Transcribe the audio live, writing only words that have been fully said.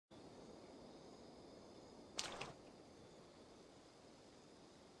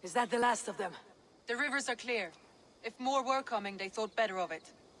Is that the last of them? The rivers are clear. If more were coming, they thought better of it.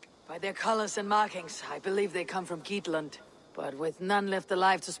 By their colors and markings, I believe they come from Geatland. But with none left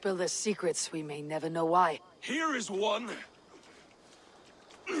alive to spill their secrets, we may never know why. Here is one.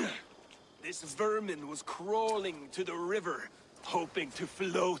 This vermin was crawling to the river, hoping to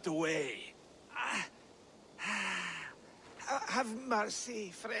float away. Have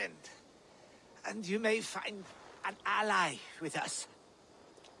mercy, friend. And you may find an ally with us.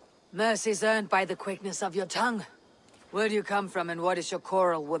 Mercy's earned by the quickness of your tongue. Where do you come from and what is your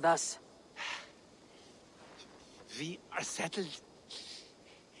quarrel with us? We are settled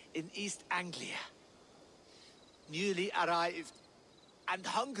in East Anglia. Newly arrived and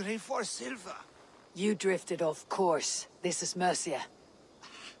hungry for silver. You drifted off course. This is Mercia.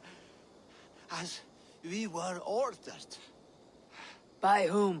 As we were ordered. By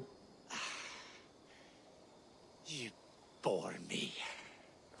whom? You bore me.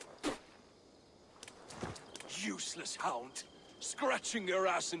 Useless hound. Scratching your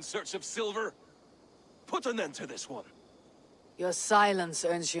ass in search of silver. Put an end to this one. Your silence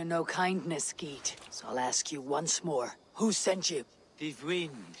earns you no kindness, Geet. So I'll ask you once more. Who sent you? The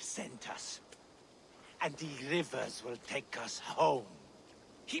wind sent us. And the rivers will take us home.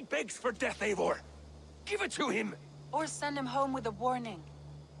 He begs for death, Eivor. Give it to him. Or send him home with a warning.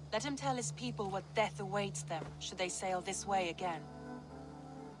 Let him tell his people what death awaits them, should they sail this way again.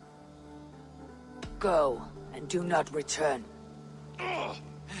 Go, and do not return. I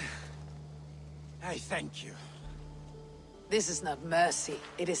thank you. This is not mercy,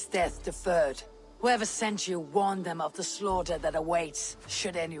 it is death deferred. Whoever sent you warned them of the slaughter that awaits,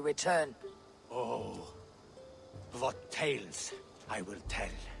 should any return. Oh, what tales I will tell.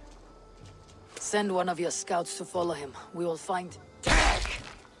 Send one of your scouts to follow him. We will find...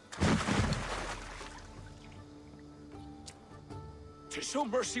 To show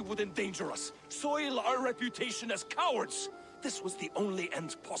mercy would endanger us, soil our reputation as cowards. This was the only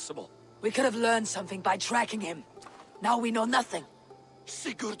end possible. We could have learned something by tracking him. Now we know nothing.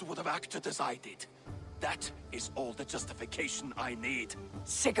 Sigurd would have acted as I did. That is all the justification I need.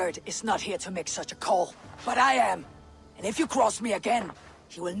 Sigurd is not here to make such a call, but I am. And if you cross me again,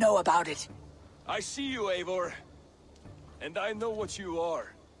 he will know about it. I see you, Eivor. And I know what you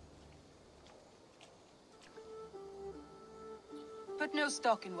are. Put no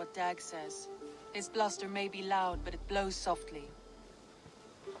stock in what Dag says. His bluster may be loud, but it blows softly.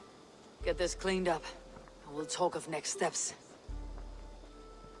 Get this cleaned up, and we'll talk of next steps.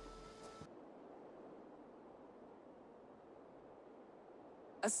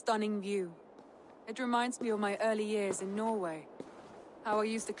 A stunning view. It reminds me of my early years in Norway. How I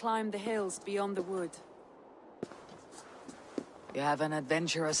used to climb the hills beyond the wood. You have an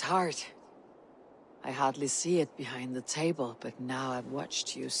adventurous heart. I hardly see it behind the table, but now I've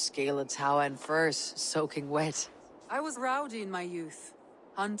watched you scale a tower in furs, soaking wet. I was rowdy in my youth.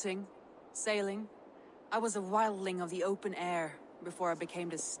 Hunting, sailing. I was a wildling of the open air, before I became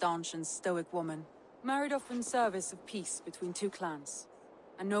this staunch and stoic woman. Married off in service of peace between two clans.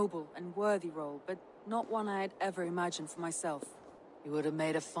 A noble and worthy role, but not one I had ever imagined for myself. You would have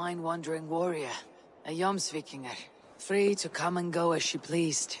made a fine wandering warrior. A Jomsvikinger. Free to come and go as she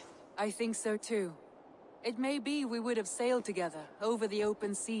pleased. I think so too. It may be we would have sailed together, over the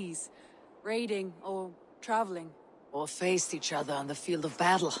open seas, raiding or traveling. Or faced each other on the field of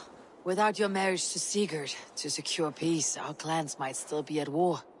battle. Without your marriage to Sigurd, to secure peace, our clans might still be at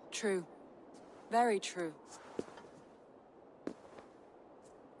war. True. Very true.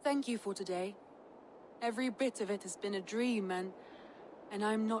 Thank you for today. Every bit of it has been a dream, and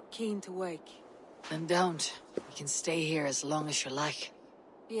I'm not keen to wake. Then don't. We can stay here as long as you like.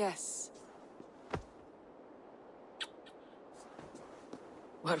 Yes.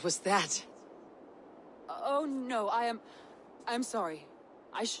 What was that? Oh no, I'm sorry.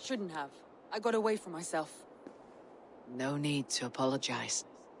 I shouldn't have. I got away from myself. No need to apologize.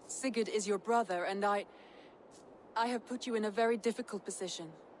 Sigurd is your brother, and I have put you in a very difficult position.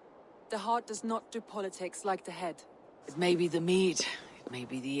 The heart does not do politics like the head. It may be the mead, it may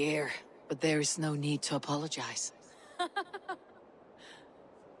be the air, but there is no need to apologize.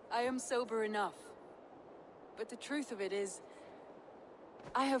 I am sober enough. But the truth of it is,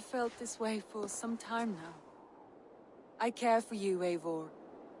 I have felt this way for some time now. I care for you, Eivor.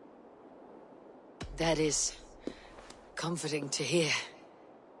 That is comforting to hear.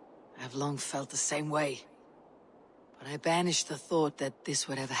 I've long felt the same way. But I banished the thought that this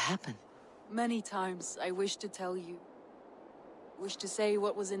would ever happen. Many times I wished to tell you. Wished to say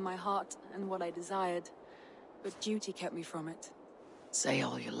what was in my heart and what I desired. But duty kept me from it. Say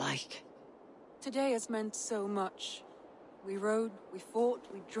all you like. Today has meant so much. We rode, we fought,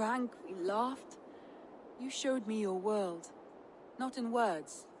 we drank, we laughed. You showed me your world. Not in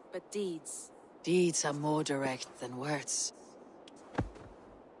words, but deeds. Deeds are more direct than words.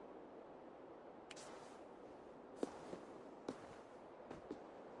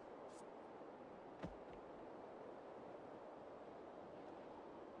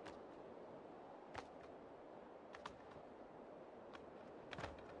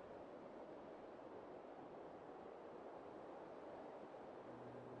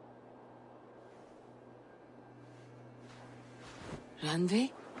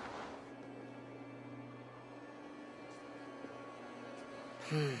 Randvi?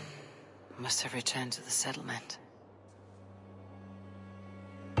 Must have returned to the settlement.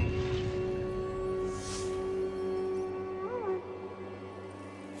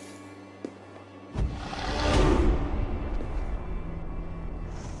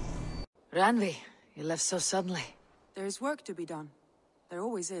 Randvi, you left so suddenly. There is work to be done. There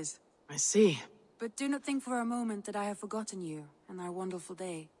always is. I see. But do not think for a moment that I have forgotten you and our wonderful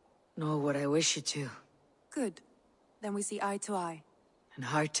day. Nor would I wish you to. Good. Then we see eye to eye. And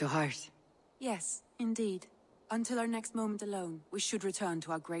heart to heart. Yes, indeed. Until our next moment alone, we should return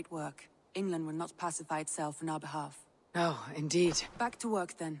to our great work. England will not pacify itself on our behalf. No, indeed. Back to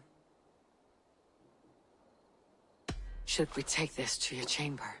work then. Should we take this to your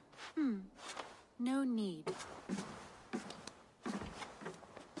chamber? No need.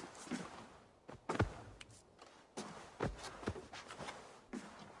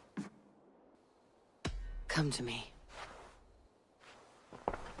 Come to me.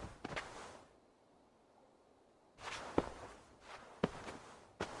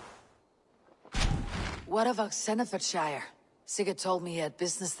 What of Oxenfordshire? Sigurd told me he had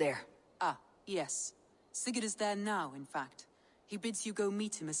business there. Ah, yes. Sigurd is there now, in fact. He bids you go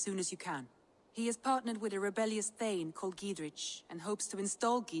meet him as soon as you can. He has partnered with a rebellious thane called Giedrich, and hopes to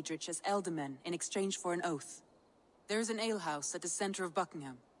install Giedrich as Elderman in exchange for an oath. There is an alehouse at the center of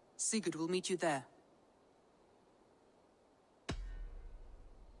Buckingham. Sigurd will meet you there.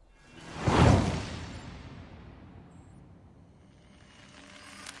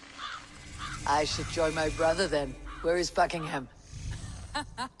 I should join my brother then. Where is Buckingham?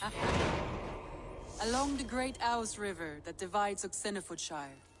 Along the great Ouse River that divides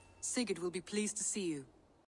Oxenfordshire. Sigurd will be pleased to see you.